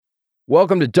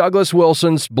Welcome to Douglas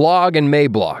Wilson's Blog and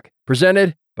Mablog,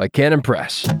 presented by Canon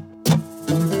Press.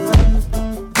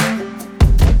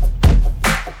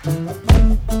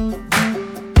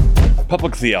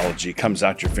 Public Theology comes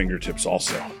at your fingertips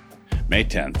also. May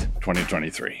 10th,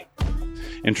 2023.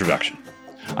 Introduction.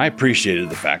 I appreciated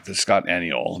the fact that Scott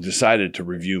Aniol decided to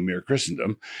review Mere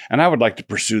Christendom, and I would like to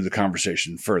pursue the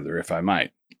conversation further if I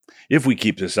might. If we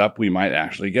keep this up, we might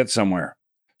actually get somewhere.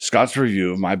 Scott's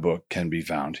review of my book can be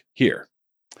found here.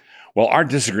 While our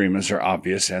disagreements are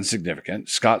obvious and significant,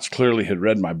 Scott's clearly had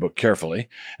read my book carefully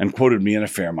and quoted me in a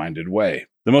fair-minded way.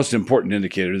 The most important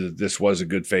indicator that this was a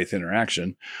good faith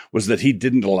interaction was that he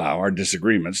didn't allow our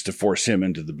disagreements to force him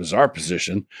into the bizarre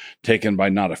position taken by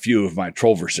not a few of my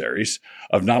trollversaries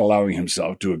of not allowing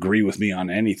himself to agree with me on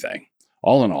anything.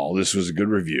 All in all, this was a good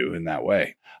review in that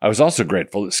way. I was also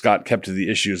grateful that Scott kept to the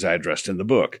issues I addressed in the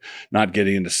book, not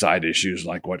getting into side issues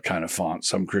like what kind of font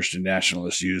some Christian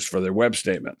nationalists used for their web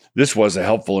statement. This was a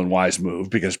helpful and wise move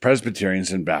because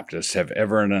Presbyterians and Baptists have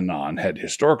ever and anon had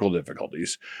historical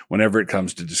difficulties whenever it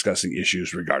comes to discussing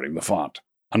issues regarding the font.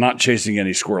 I'm not chasing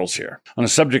any squirrels here. On a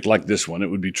subject like this one,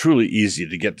 it would be truly easy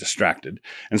to get distracted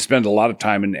and spend a lot of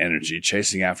time and energy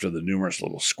chasing after the numerous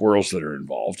little squirrels that are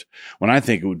involved, when I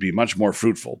think it would be much more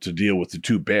fruitful to deal with the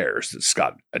two bears that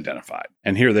Scott identified.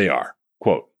 And here they are.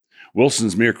 Quote,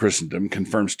 Wilson's Mere Christendom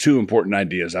confirms two important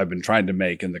ideas I've been trying to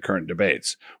make in the current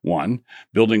debates. One,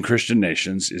 building Christian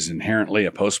nations is inherently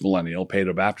a postmillennial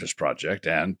Paedo-Baptist project,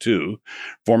 and two,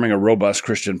 forming a robust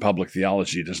Christian public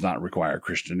theology does not require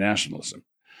Christian nationalism.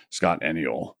 Scott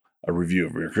Aniol, a review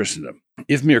of Mere Christendom.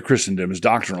 If Mere Christendom is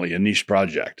doctrinally a niche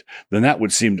project, then that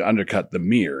would seem to undercut the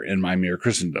mere in my Mere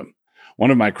Christendom.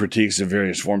 One of my critiques of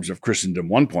various forms of Christendom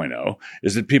 1.0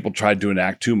 is that people tried to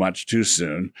enact too much too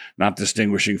soon, not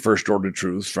distinguishing first-order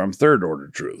truths from third-order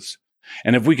truths.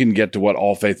 And if we can get to what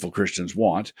all faithful Christians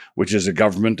want, which is a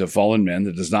government of fallen men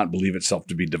that does not believe itself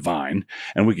to be divine,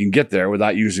 and we can get there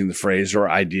without using the phrase or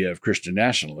idea of Christian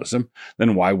nationalism,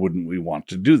 then why wouldn't we want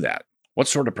to do that? What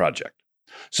sort of project?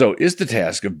 So, is the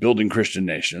task of building Christian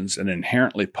nations an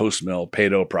inherently post-mill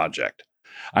Paedo project?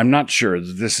 I'm not sure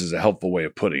that this is a helpful way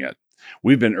of putting it.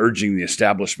 We've been urging the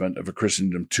establishment of a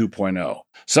Christendom 2.0.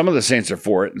 Some of the saints are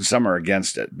for it and some are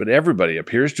against it, but everybody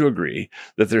appears to agree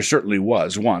that there certainly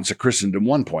was once a Christendom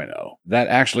 1.0. That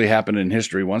actually happened in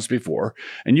history once before,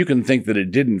 and you can think that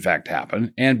it did in fact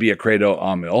happen and be a credo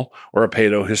amill or a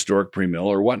Paedo historic premill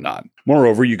or whatnot.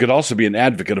 Moreover, you could also be an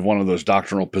advocate of one of those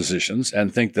doctrinal positions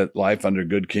and think that life under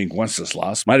good King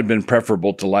Wenceslas might have been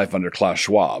preferable to life under Klaus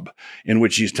Schwab, in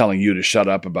which he's telling you to shut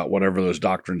up about whatever those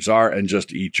doctrines are and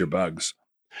just eat your bugs.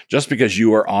 Just because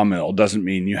you are amill doesn't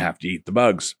mean you have to eat the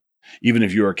bugs. Even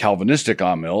if you are Calvinistic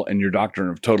amill and your doctrine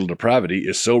of total depravity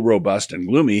is so robust and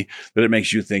gloomy that it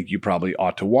makes you think you probably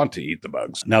ought to want to eat the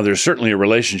bugs. Now, there's certainly a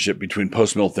relationship between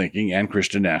post-mill thinking and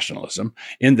Christian nationalism,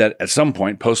 in that at some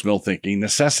point post-mill thinking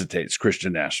necessitates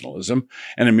Christian nationalism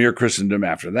and a Mere Christendom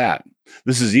after that.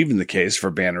 This is even the case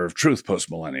for Banner of Truth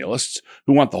postmillennialists,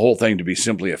 who want the whole thing to be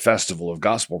simply a festival of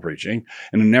gospel preaching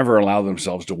and who never allow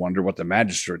themselves to wonder what the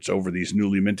magistrates over these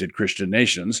newly minted Christian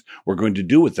nations were going to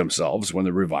do with themselves when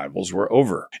the revivals were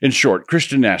over. In short,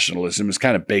 Christian nationalism is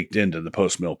kind of baked into the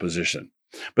post-mill position.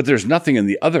 But there's nothing in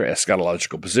the other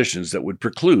eschatological positions that would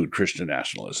preclude Christian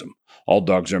nationalism. All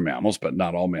dogs are mammals, but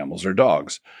not all mammals are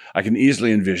dogs. I can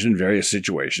easily envision various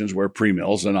situations where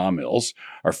premills and amills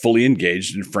are fully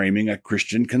engaged in framing a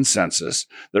Christian consensus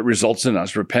that results in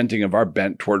us repenting of our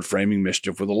bent toward framing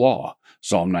mischief with the law.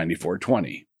 Psalm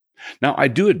 94:20. Now, I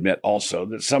do admit also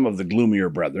that some of the gloomier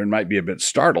brethren might be a bit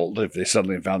startled if they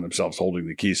suddenly found themselves holding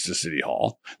the keys to City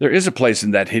Hall. There is a place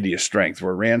in that hideous strength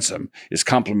where Ransom is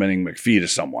complimenting McPhee to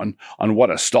someone on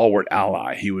what a stalwart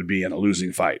ally he would be in a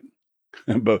losing fight.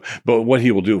 But what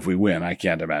he will do if we win, I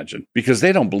can't imagine. Because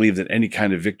they don't believe that any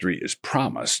kind of victory is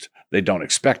promised. They don't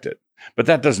expect it. But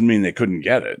that doesn't mean they couldn't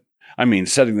get it. I mean,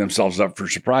 setting themselves up for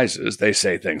surprises, they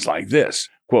say things like this,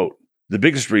 quote, the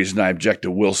biggest reason I object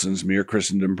to Wilson's Mere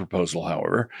Christendom proposal,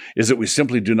 however, is that we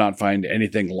simply do not find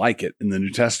anything like it in the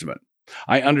New Testament.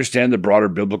 I understand the broader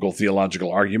biblical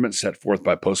theological arguments set forth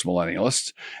by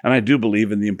postmillennialists, and I do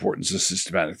believe in the importance of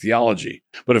systematic theology.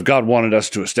 But if God wanted us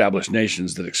to establish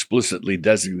nations that explicitly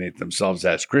designate themselves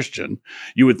as Christian,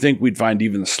 you would think we'd find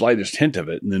even the slightest hint of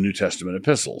it in the New Testament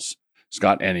epistles.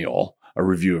 Scott Aniol, a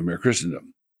review of Mere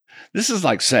Christendom. This is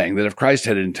like saying that if Christ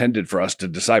had intended for us to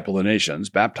disciple the nations,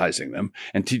 baptizing them,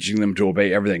 and teaching them to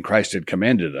obey everything Christ had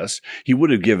commanded us, he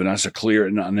would have given us a clear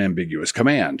and unambiguous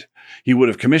command. He would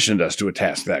have commissioned us to a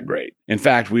task that great. In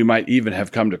fact, we might even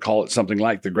have come to call it something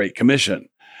like the Great Commission,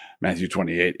 Matthew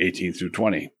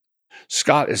 28:18-20.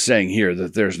 Scott is saying here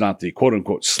that there's not the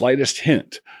quote-unquote slightest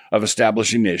hint of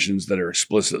establishing nations that are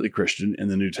explicitly Christian in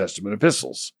the New Testament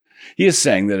epistles. He is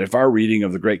saying that if our reading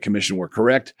of the Great Commission were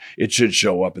correct, it should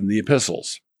show up in the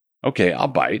epistles. Okay, I'll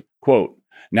bite. Quote,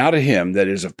 "Now to him that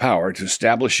is of power to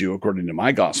establish you according to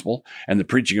my gospel and the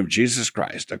preaching of Jesus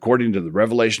Christ, according to the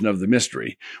revelation of the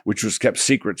mystery, which was kept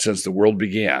secret since the world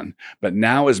began, but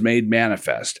now is made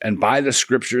manifest, and by the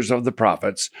scriptures of the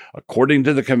prophets, according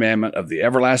to the commandment of the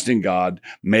everlasting God,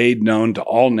 made known to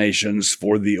all nations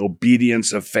for the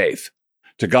obedience of faith.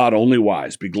 To God only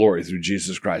wise be glory through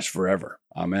Jesus Christ forever.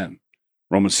 Amen."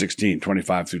 Romans 16,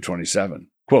 25 through 27.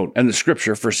 Quote, "And the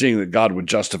scripture, foreseeing that God would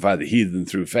justify the heathen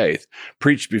through faith,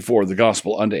 preached before the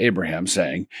gospel unto Abraham,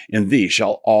 saying, In thee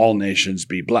shall all nations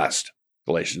be blessed."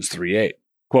 Galatians 3:8.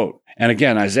 Quote, "And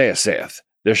again Isaiah saith,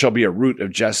 There shall be a root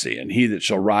of Jesse, and he that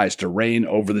shall rise to reign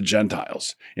over the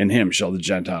Gentiles. In him shall the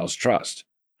Gentiles trust."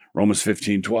 Romans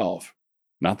 15:12.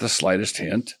 Not the slightest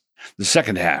hint. The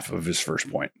second half of his first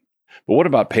point. But what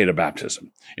about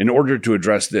paedobaptism? In order to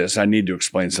address this, I need to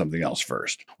explain something else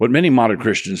first. What many modern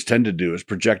Christians tend to do is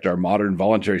project our modern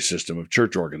voluntary system of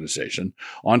church organization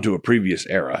onto a previous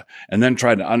era, and then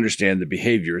try to understand the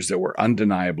behaviors that were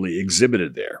undeniably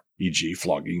exhibited there, e.g.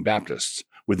 flogging Baptists,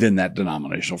 within that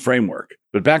denominational framework.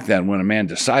 But back then, when a man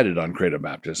decided on credo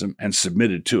baptism and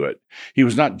submitted to it, he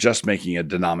was not just making a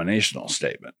denominational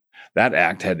statement. That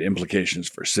act had implications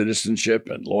for citizenship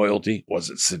and loyalty. Was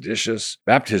it seditious?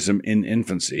 Baptism in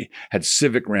infancy had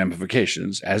civic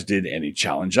ramifications, as did any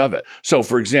challenge of it. So,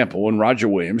 for example, when Roger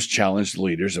Williams challenged the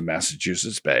leaders of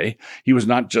Massachusetts Bay, he was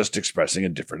not just expressing a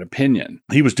different opinion.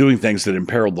 He was doing things that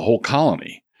imperiled the whole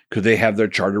colony. Could they have their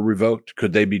charter revoked?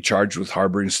 Could they be charged with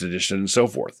harboring sedition and so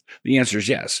forth? The answer is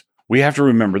yes. We have to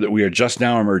remember that we are just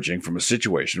now emerging from a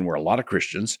situation where a lot of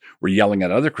Christians were yelling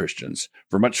at other Christians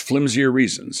for much flimsier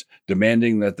reasons,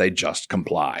 demanding that they just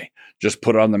comply. Just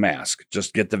put on the mask.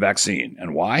 Just get the vaccine.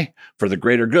 And why? For the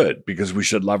greater good, because we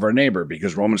should love our neighbor,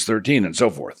 because Romans 13 and so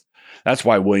forth. That's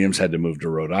why Williams had to move to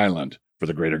Rhode Island, for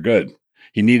the greater good.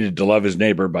 He needed to love his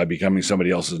neighbor by becoming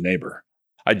somebody else's neighbor.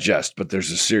 I jest, but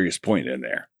there's a serious point in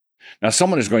there. Now,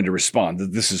 someone is going to respond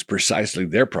that this is precisely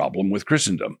their problem with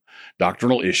Christendom.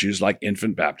 Doctrinal issues like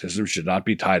infant baptism should not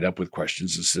be tied up with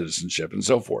questions of citizenship and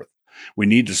so forth. We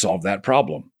need to solve that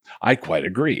problem. I quite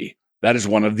agree. That is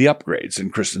one of the upgrades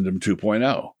in Christendom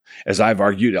 2.0. As I've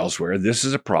argued elsewhere, this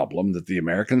is a problem that the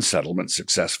American settlement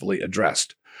successfully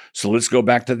addressed. So let's go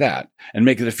back to that and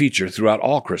make it a feature throughout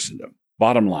all Christendom.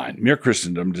 Bottom line, mere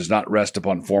Christendom does not rest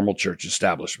upon formal church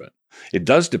establishment. It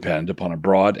does depend upon a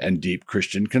broad and deep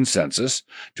Christian consensus,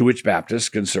 to which Baptists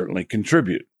can certainly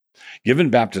contribute. Given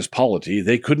Baptist polity,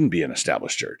 they couldn't be an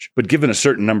established church. But given a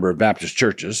certain number of Baptist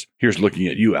churches, here's looking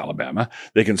at you, Alabama,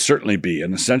 they can certainly be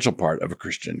an essential part of a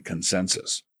Christian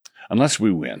consensus. Unless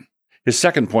we win. His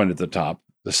second point at the top,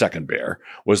 the second bear,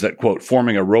 was that, quote,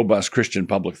 "forming a robust Christian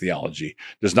public theology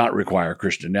does not require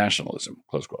Christian nationalism,"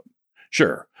 close quote.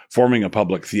 Sure, forming a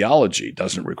public theology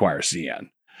doesn't require CN,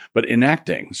 but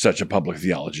enacting such a public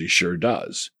theology sure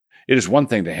does. It is one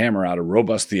thing to hammer out a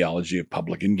robust theology of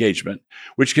public engagement,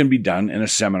 which can be done in a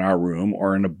seminar room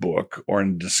or in a book or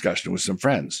in a discussion with some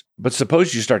friends. But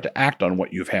suppose you start to act on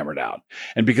what you've hammered out,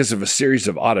 and because of a series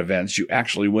of odd events, you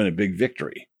actually win a big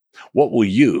victory. What will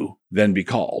you then be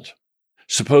called?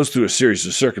 Suppose through a series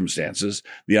of circumstances,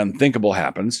 the unthinkable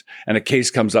happens, and a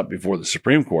case comes up before the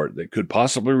Supreme Court that could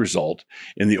possibly result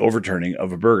in the overturning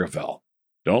of Obergefell.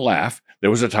 Don't laugh. There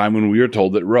was a time when we were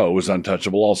told that Roe was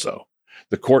untouchable also.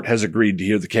 The court has agreed to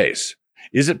hear the case.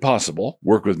 Is it possible,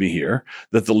 work with me here,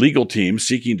 that the legal team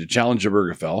seeking to challenge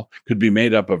Obergefell could be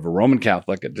made up of a Roman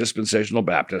Catholic, a Dispensational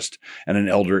Baptist, and an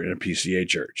elder in a PCA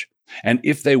church? And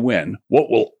if they win, what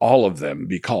will all of them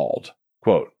be called?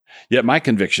 Quote, "Yet my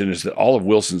conviction is that all of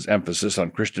Wilson's emphasis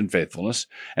on Christian faithfulness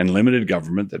and limited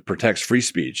government that protects free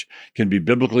speech can be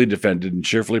biblically defended and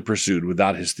cheerfully pursued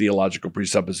without his theological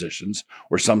presuppositions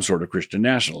or some sort of Christian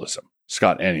nationalism."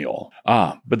 Scott Aniol.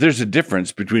 But there's a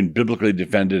difference between biblically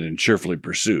defended and cheerfully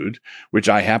pursued, which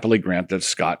I happily grant that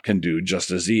Scott can do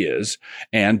just as he is,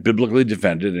 and biblically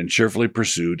defended and cheerfully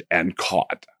pursued and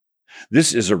caught.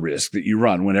 This is a risk that you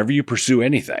run whenever you pursue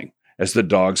anything, as the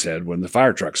dog said when the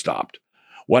fire truck stopped.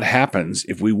 What happens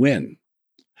if we win?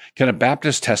 Can a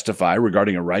Baptist testify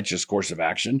regarding a righteous course of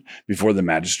action before the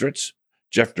magistrates?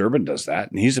 Jeff Durbin does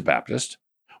that, and he's a Baptist.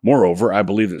 Moreover, I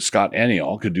believe that Scott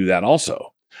Aniol could do that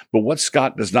also. But what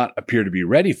Scott does not appear to be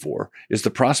ready for is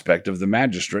the prospect of the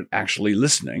magistrate actually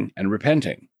listening and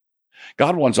repenting.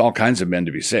 God wants all kinds of men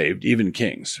to be saved, even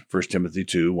kings, 1 Timothy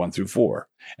 2, 1-4.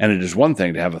 And it is one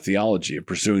thing to have a theology of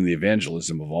pursuing the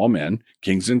evangelism of all men,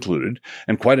 kings included,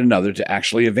 and quite another to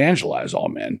actually evangelize all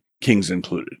men, kings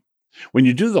included. When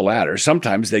you do the latter,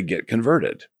 sometimes they get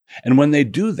converted. And when they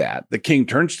do that, the king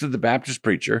turns to the Baptist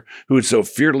preacher who had so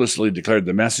fearlessly declared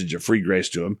the message of free grace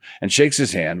to him and shakes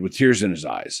his hand with tears in his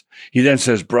eyes. He then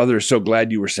says, "Brother, so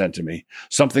glad you were sent to me.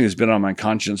 Something has been on my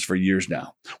conscience for years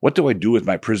now. What do I do with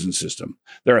my prison system?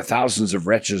 There are thousands of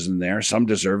wretches in there, some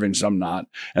deserving, some not,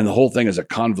 and the whole thing is a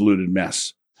convoluted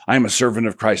mess. I am a servant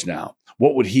of Christ now.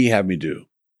 What would he have me do?"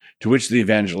 To which the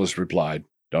evangelist replied,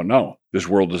 "Don't know. This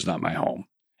world is not my home."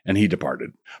 And he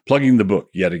departed, plugging the book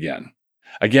yet again.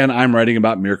 Again, I'm writing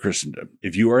about Mere Christendom.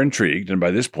 If you are intrigued, and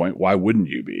by this point, why wouldn't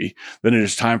you be, then it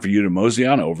is time for you to mosey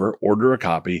on over, order a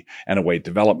copy, and await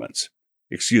developments.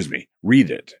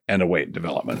 Read it and await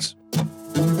developments.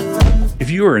 If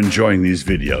you are enjoying these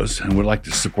videos and would like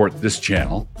to support this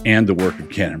channel and the work of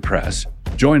Canon Press,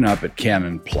 join up at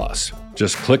Canon Plus.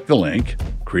 Just click the link,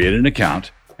 create an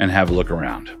account, and have a look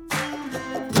around.